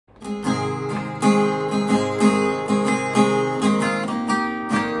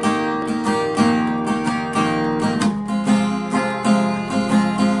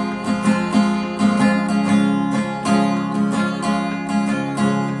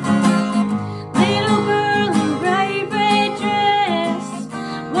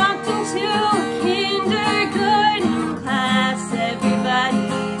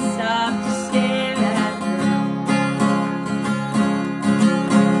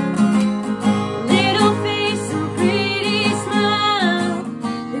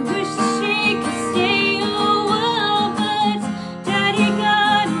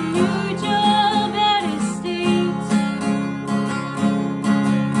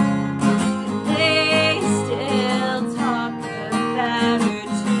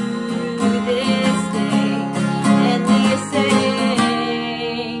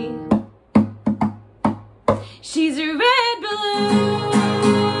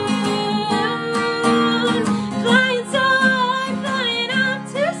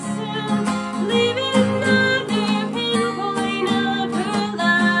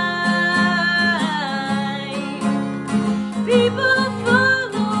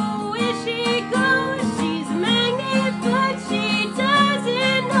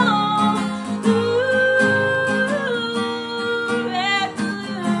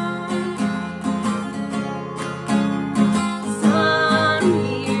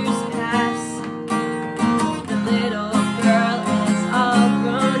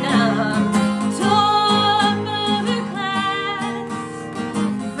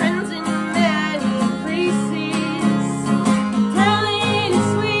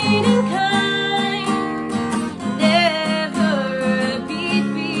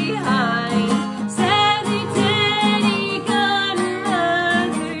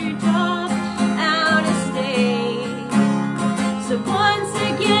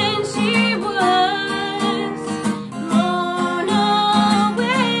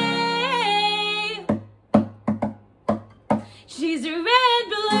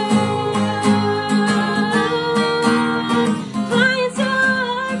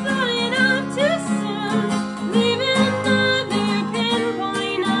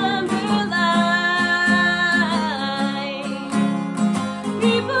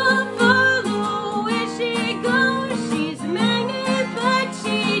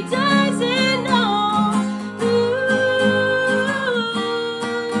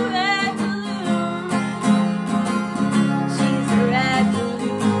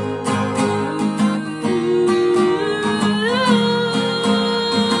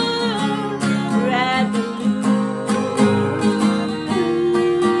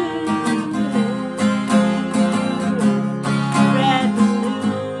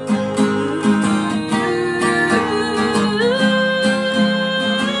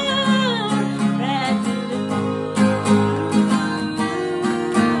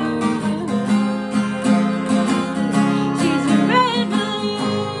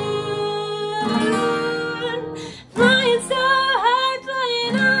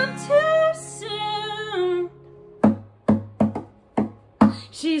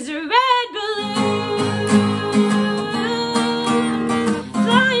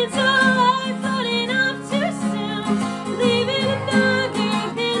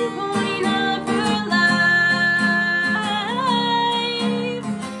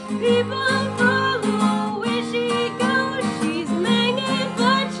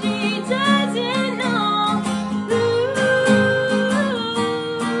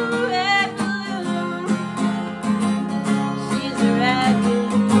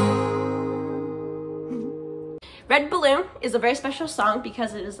is a very special song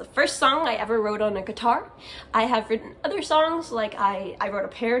because it is the first song I ever wrote on a guitar. I have written other songs, like I wrote a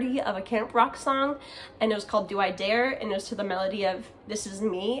parody of a camp rock song, and it was called Do I Dare, and it was to the melody of This Is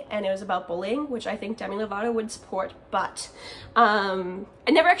Me, and it was about bullying, which I think Demi Lovato would support, but I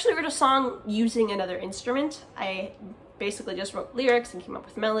never actually wrote a song using another instrument. I basically just wrote lyrics and came up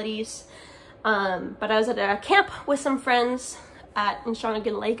with melodies. But I was at a camp with some friends at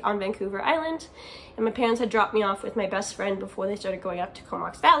Shawnigan Lake on Vancouver Island, and my parents had dropped me off with my best friend before they started going up to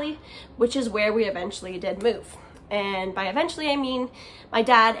Comox Valley, which is where we eventually did move. And by eventually, I mean my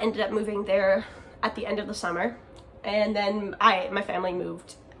dad ended up moving there at the end of the summer, and then my family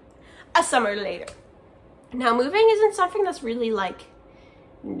moved a summer later. Now, moving isn't something that's really like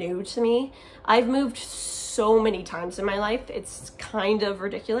new to me. I've moved so many times in my life, it's kind of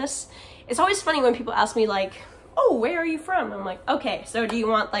ridiculous. It's always funny when people ask me like, oh, where are you from? I'm like, okay, so do you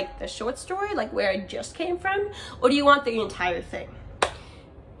want like the short story, like where I just came from, or do you want the entire thing?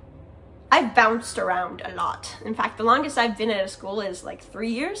 I've bounced around a lot. In fact, the longest I've been at a school is like 3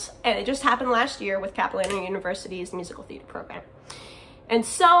 years, and it just happened last year with Capilano University's musical theater program. And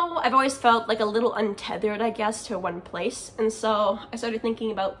so I've always felt like a little untethered, I guess, to one place. And so I started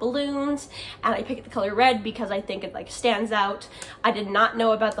thinking about balloons, and I picked the color red because I think it like stands out. I did not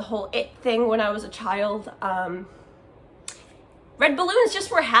know about the whole it thing when I was a child. Red balloons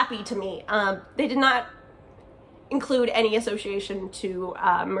just were happy to me. They did not include any association to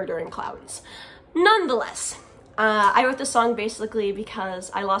murdering clowns. Nonetheless, I wrote this song basically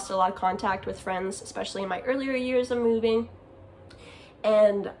because I lost a lot of contact with friends, especially in my earlier years of moving.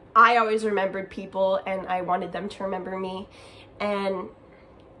 And I always remembered people, and I wanted them to remember me. And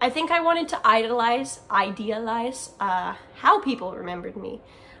I think I wanted to idealize how people remembered me.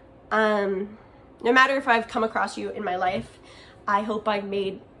 No matter if I've come across you in my life, I hope I've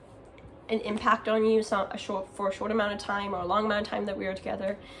made an impact on you for a short amount of time or a long amount of time that we were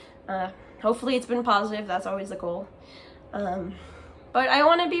together. Hopefully it's been positive. That's always the goal. But I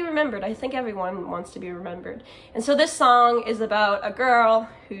want to be remembered. I think everyone wants to be remembered. And so this song is about a girl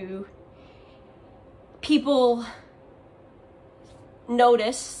who people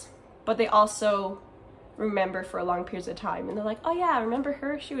notice, but they also remember for long periods of time. And they're like, oh yeah, remember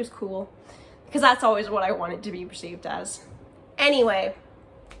her? She was cool. Because that's always what I wanted to be perceived as. Anyway,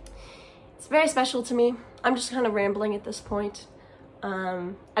 it's very special to me. I'm just kind of rambling at this point.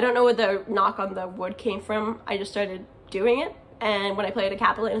 I don't know where the knock on the wood came from. I just started doing it. And when I play at a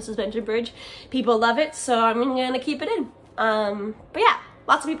Capilano suspension bridge, people love it, so I'm gonna keep it in. But yeah,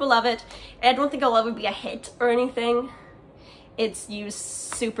 lots of people love it. And I don't think it'll ever be a hit or anything. It's used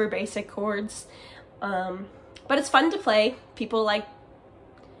super basic chords. But it's fun to play. People like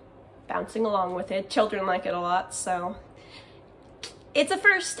bouncing along with it. Children like it a lot, so it's a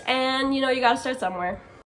first, and you know, you gotta start somewhere.